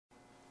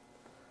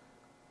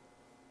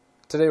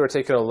Today we're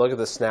taking a look at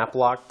the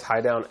Snap-Loc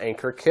Tie-Down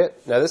Anchor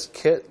Kit. Now this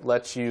kit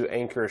lets you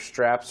anchor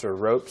straps or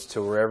ropes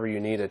to wherever you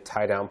need a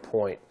tie-down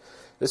point.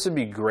 This would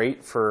be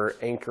great for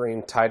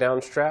anchoring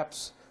tie-down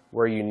straps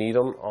where you need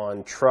them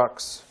on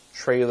trucks,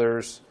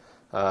 trailers,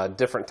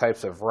 different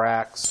types of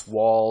racks,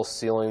 walls,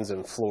 ceilings,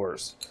 and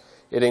floors.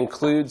 It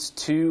includes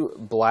 2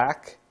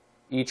 black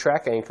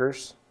E-track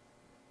anchors,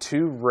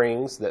 2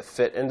 rings that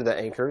fit into the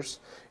anchors,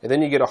 and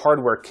then you get a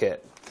hardware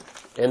kit.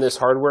 In this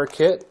hardware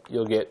kit,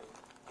 you'll get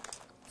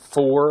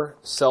 4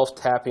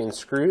 self-tapping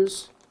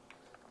screws,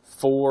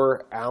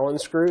 4 Allen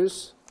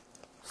screws,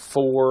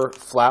 4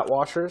 flat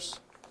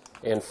washers,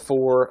 and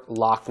 4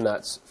 lock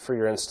nuts for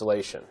your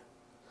installation.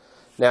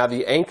 Now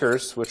the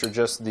anchors, which are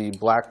just the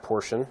black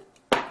portion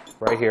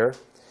right here,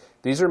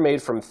 these are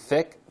made from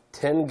thick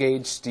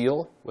 10-gauge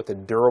steel with a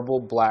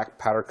durable black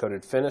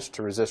powder-coated finish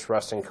to resist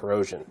rust and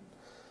corrosion.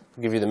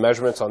 I'll give you the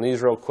measurements on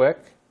these real quick.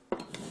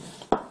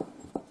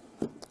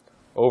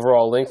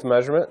 Overall length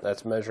measurement,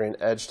 that's measuring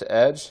edge to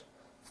edge,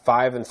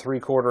 5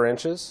 3/4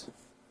 inches.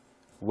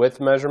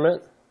 Width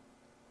measurement,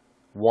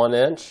 1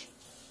 inch.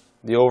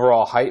 The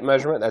overall height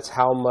measurement, that's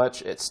how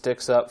much it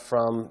sticks up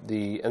from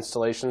the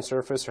installation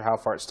surface or how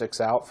far it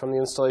sticks out from the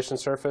installation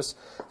surface,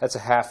 that's a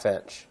 1/2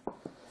 inch.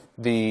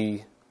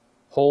 The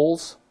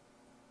holes,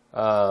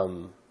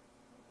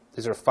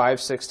 these are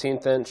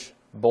 5/16 inch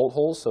bolt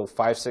holes, so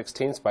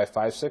 5/16 by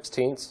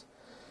 5/16,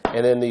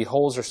 and then the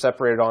holes are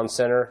separated on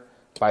center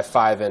by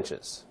 5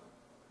 inches.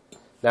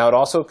 Now it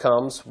also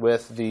comes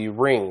with the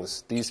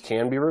rings. These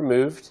can be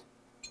removed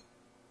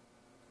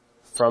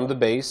from the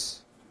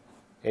base,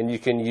 and you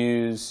can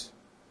use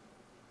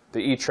the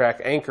E-track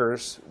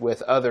anchors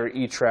with other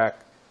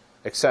E-track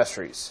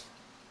accessories.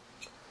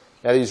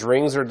 Now these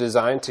rings are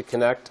designed to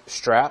connect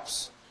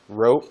straps,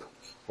 rope,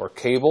 or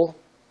cable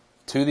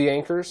to the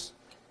anchors,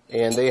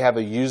 and they have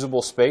a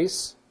usable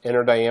space,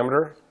 inner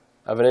diameter,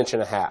 of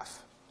 1.5 inches.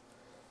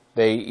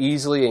 They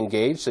easily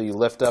engage, so you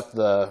lift up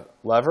the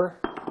lever,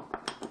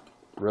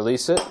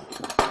 release it,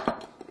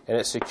 and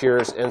it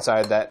secures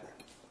inside that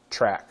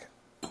track.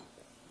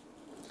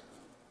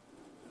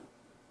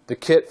 The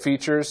kit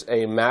features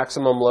a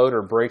maximum load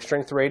or break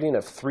strength rating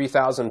of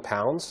 3,000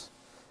 pounds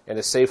and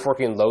a safe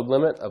working load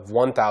limit of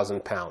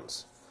 1,000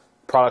 pounds.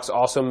 The product's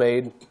also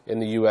made in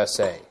the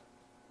USA.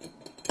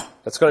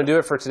 That's going to do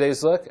it for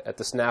today's look at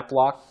the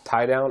Snap-Loc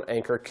Tie-Down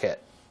Anchor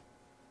Kit.